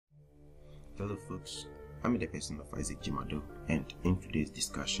Hello folks, I'm the person of Isaac Jimado, and in today's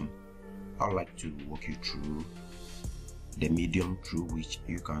discussion I'd like to walk you through the medium through which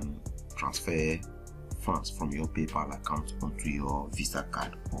you can transfer funds from your PayPal account onto your Visa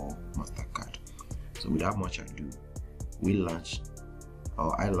card or MasterCard. So without much ado,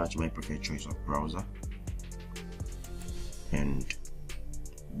 I launch my preferred choice of browser, and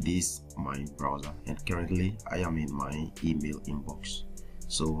this my browser, and currently I am in my email inbox.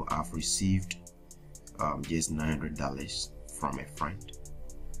 So I've received just $900 from a friend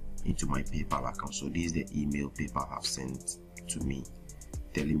into my PayPal account. So this is the email PayPal have sent to me,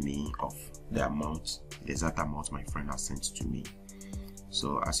 telling me of the exact amount my friend has sent to me.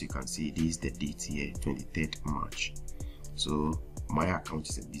 So as you can see, this is the date here, 23rd March. So my account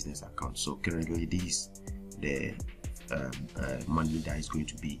is a business account. So currently this is the money that is going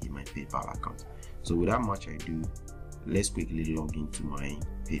to be in my PayPal account. So without much ado, let's quickly log into my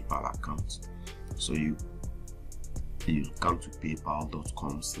PayPal account. So you come to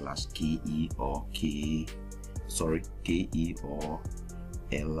paypal.com/KE or KE or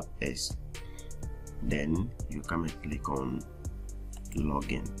LS. Then you come and click on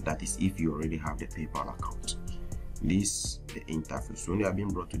login. That is if you already have the PayPal account. This the interface. When you have been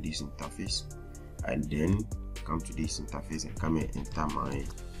brought to this interface, I then come to this interface and come and enter my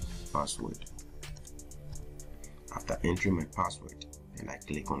password. After entering my password, then I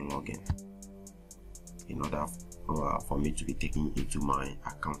click on login in order for me to be taken into my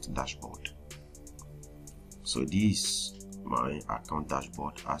account dashboard. So this my account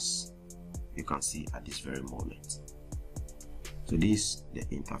dashboard, as you can see at this very moment. So this the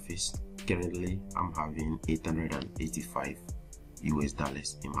interface. Currently I'm having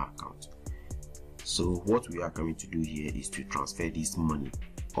 $885 in my account. So what we are going to do here is to transfer this money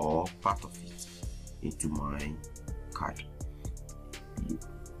or part of it into my card.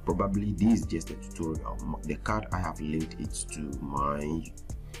 Probably this is just a tutorial. The card I have linked it to my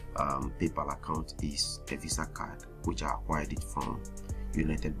PayPal account is a Visa card, which I acquired it from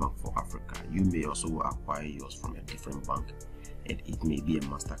United Bank for Africa. You may also acquire yours from a different bank, and it may be a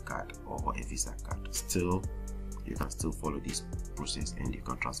MasterCard or a Visa card. Still, you can still follow this process and you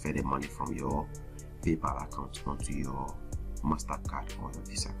can transfer the money from your PayPal account onto your MasterCard or your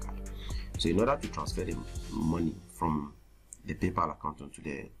Visa card. So in order to transfer the money from the PayPal account onto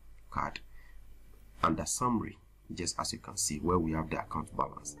the card, under summary, just as you can see where we have the account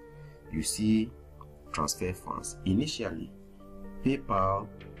balance, you see transfer funds. Initially, PayPal,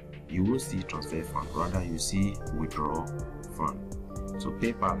 you will see transfer fund, rather you see withdraw fund. So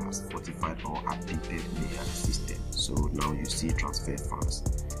PayPal has fortified or updated their system. So now you see transfer funds.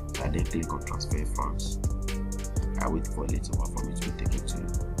 I then click on transfer funds. I wait for a little while for me to be taken to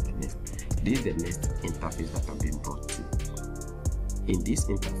the next. This is the next interface that I'm being brought to. In this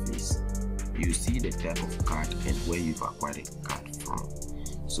interface, you see the type of card and where you've acquired the card from.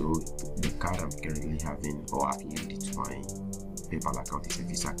 So the card I'm currently having, or I've linked it to my PayPal account, is a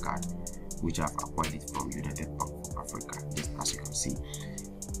Visa card, which I've acquired it from United Bank for Africa, just as you can see.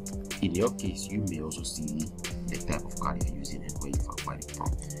 In your case, you may also see the type of card you're using and where you've acquired it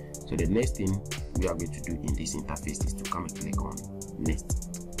from. So the next thing we are going to do in this interface is to come and click on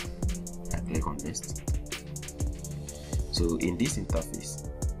next. I click on next. So in this interface,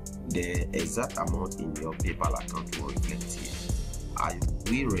 the exact amount in your PayPal account will reflect here. Are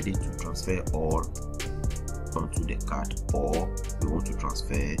we ready to transfer all onto the card, or we want to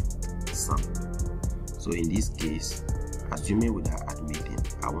transfer some? So in this case, assuming without admitting,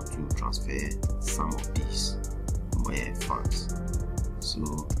 I want to transfer some of these funds.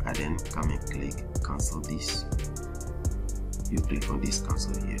 So I then come and click cancel this. You click on this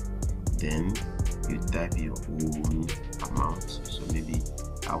cancel here. Then you type your own amount. So maybe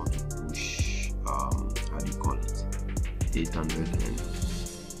I want to push how do you call it, 800, and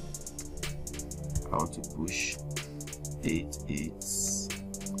I want to push 880,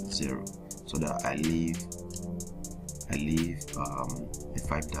 so that I leave the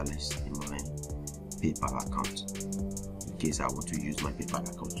 $5 in my PayPal account in case I want to use my PayPal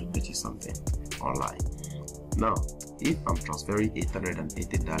account to purchase something online. Now, if I'm transferring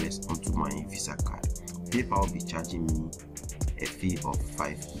 $880 onto my Visa card, PayPal will be charging me a fee of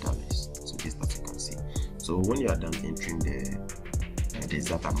 $5. So just as you can see. So when you are done entering the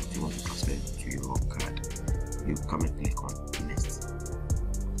exact amount you want to transfer to your card, you come and click on next.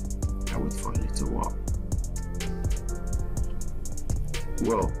 I wait for a little while.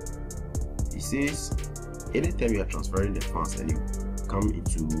 Well, it says anytime you are transferring the funds and you come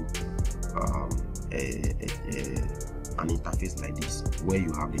into an interface like this where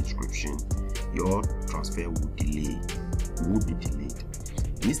you have the inscription, your transfer will be delayed.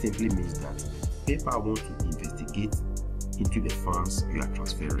 This simply means that PayPal wants to investigate into the funds you are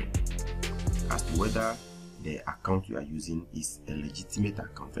transferring as to whether the account you are using is a legitimate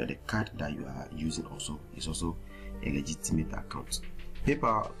account, and the card that you are using is also a legitimate account.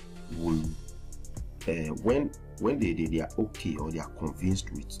 PayPal will, when they are okay or they are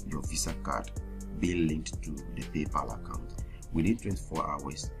convinced with your Visa card being linked to the PayPal account, within 24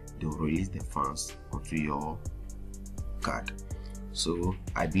 hours they will release the funds onto your card. So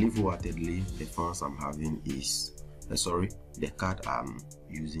I believe wholeheartedly the funds I'm having is the card I'm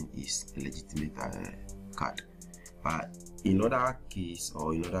using is a legitimate card. But in other case,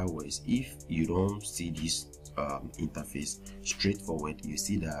 or in other words, if you don't see this interface straightforward, you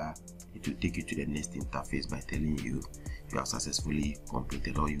see that it will take you to the next interface by telling you have successfully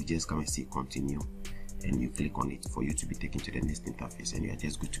completed, or you just come and see continue and you click on it for you to be taken to the next interface, and you are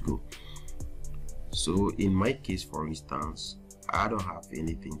just good to go. So in my case, for instance, I don't have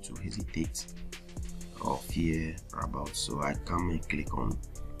anything to hesitate or fear about, so I come and click on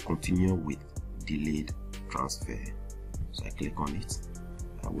continue with delayed transfer. So I click on it,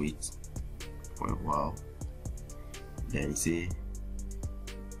 I wait for a while, then say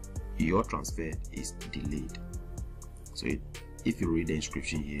your transfer is delayed. So if you read the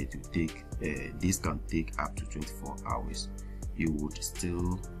inscription here, to take this can take up to 24 hours. Would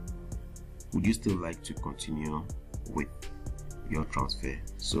you still like to continue with your transfer?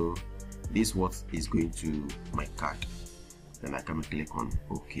 So this is what is going to my card. Then I can click on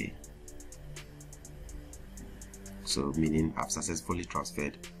OK. So meaning I've successfully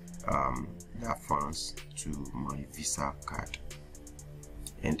transferred the funds to my Visa card,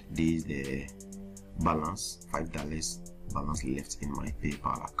 and this is the balance, $5 balance left in my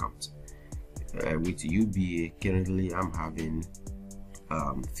PayPal account. With UBA, currently I'm having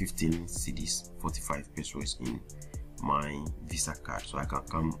 15 cedis, 45 pesos in my Visa card, so I can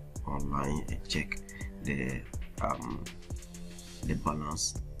come online and check the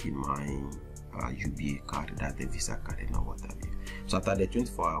balance in my UBA card, that the Visa card, and what have you. So after the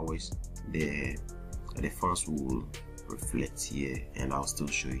 24 hours, the funds will reflect here, and I'll still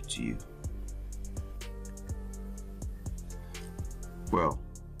show it to you. Well,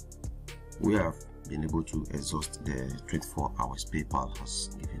 we have been able to exhaust the 24 hours PayPal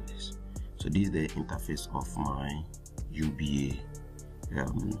has given us. So this is the interface of my UBA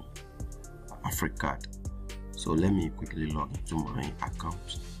AfriCard. So let me quickly log into my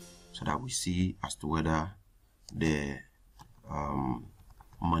account so that we see as to whether the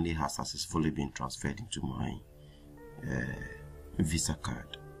money has successfully been transferred into my Visa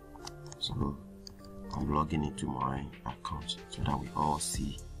card. So I'm logging into my account so that we all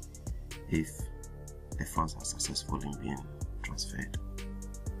see if the funds are successfully being transferred.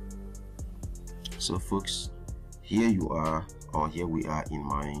 So folks, here you are, or here we are in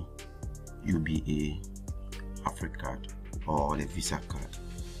my UBA AfriCard or the Visa card.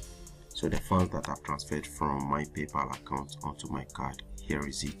 So the funds that I've transferred from my PayPal account onto my card, here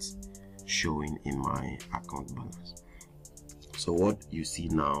is it showing in my account balance. So what you see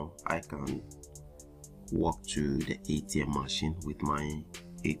now, I can walk to the ATM machine with my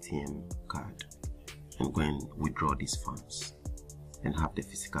ATM card and go and withdraw these funds and have the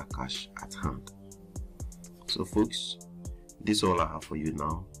physical cash at hand. So folks, this is all I have for you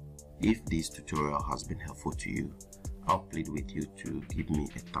now. If this tutorial has been helpful to you, I'll plead with you to give me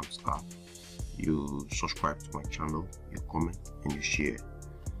a thumbs up, you subscribe to my channel, you comment, and you share.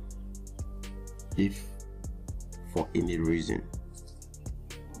 If for any reason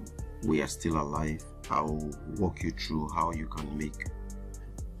we are still alive, I'll walk you through how you can make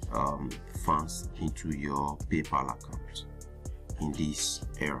funds into your PayPal account in this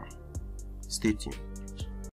era. Stay tuned.